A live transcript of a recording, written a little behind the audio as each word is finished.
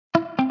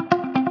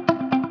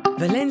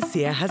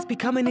Valencia has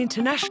become an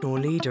international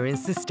leader in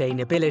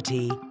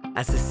sustainability,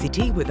 as a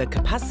city with a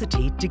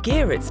capacity to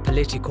gear its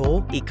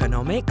political,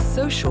 economic,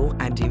 social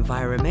and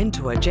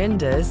environmental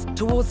agendas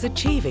towards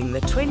achieving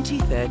the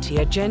 2030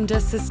 Agenda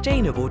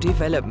Sustainable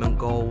Development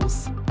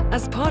Goals.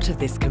 As part of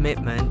this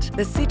commitment,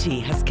 the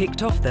city has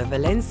kicked off the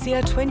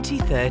Valencia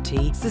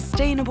 2030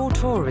 Sustainable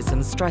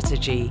Tourism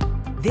Strategy.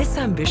 This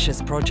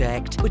ambitious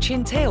project, which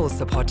entails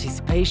the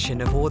participation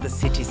of all the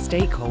city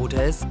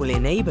stakeholders, will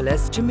enable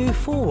us to move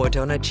forward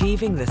on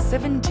achieving the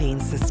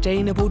 17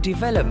 Sustainable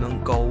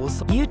Development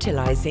Goals,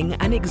 utilising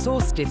an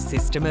exhaustive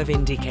system of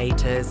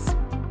indicators.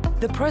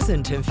 The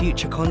present and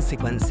future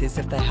consequences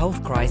of the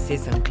health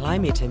crisis and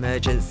climate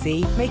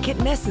emergency make it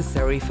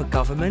necessary for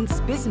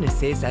governments,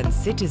 businesses and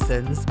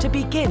citizens to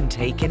begin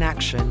taking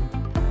action.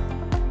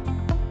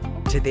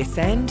 To this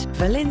end,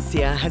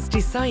 Valencia has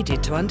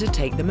decided to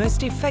undertake the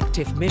most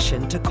effective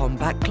mission to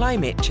combat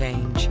climate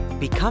change,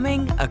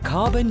 becoming a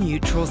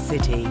carbon-neutral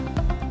city.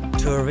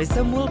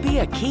 Tourism will be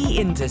a key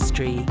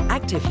industry,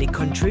 actively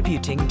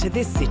contributing to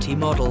this city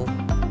model.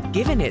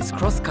 Given its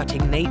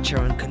cross-cutting nature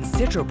and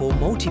considerable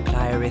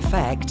multiplier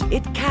effect,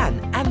 it can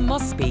and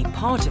must be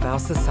part of our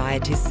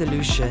society's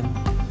solution.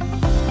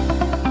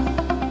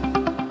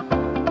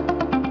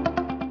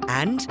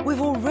 And we've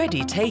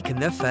already taken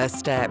the first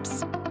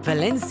steps.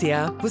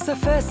 Valencia was the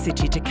first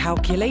city to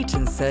calculate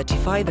and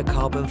certify the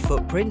carbon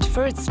footprint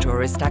for its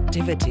tourist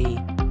activity.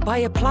 By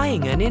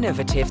applying an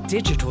innovative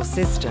digital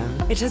system,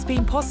 it has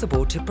been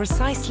possible to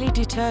precisely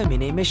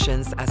determine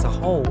emissions as a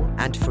whole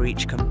and, for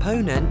each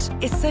component,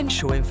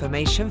 essential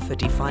information for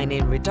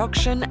defining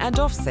reduction and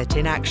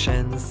offsetting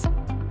actions.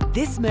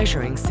 This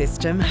measuring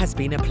system has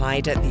been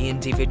applied at the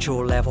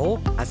individual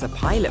level as a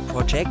pilot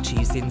project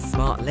using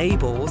smart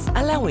labels,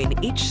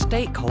 allowing each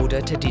stakeholder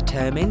to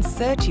determine,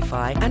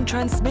 certify and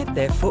transmit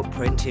their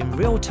footprint in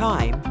real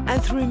time,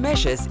 and through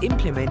measures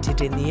implemented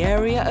in the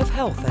area of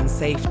health and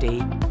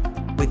safety.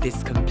 With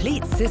this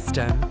complete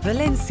system,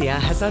 Valencia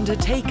has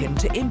undertaken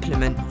to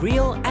implement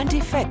real and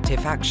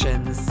effective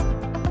actions.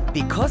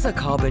 Because a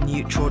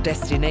carbon-neutral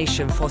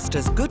destination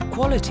fosters good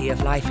quality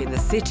of life in the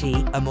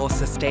city, a more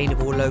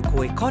sustainable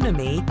local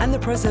economy and the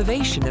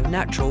preservation of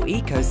natural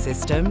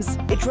ecosystems,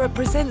 it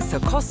represents a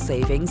cost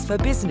savings for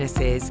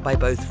businesses by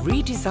both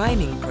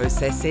redesigning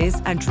processes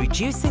and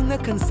reducing the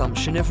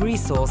consumption of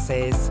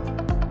resources.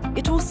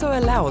 It also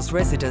allows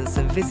residents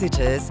and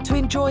visitors to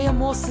enjoy a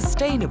more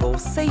sustainable,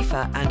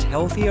 safer and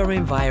healthier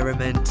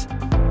environment.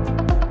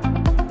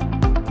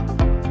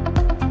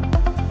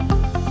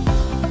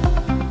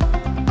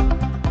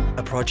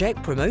 A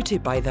project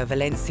promoted by the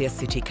València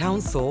City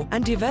Council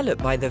and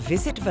developed by the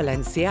Visit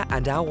Valencia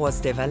and Aguas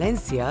de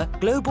Valencia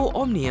global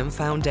Omnium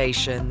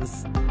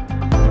Foundations.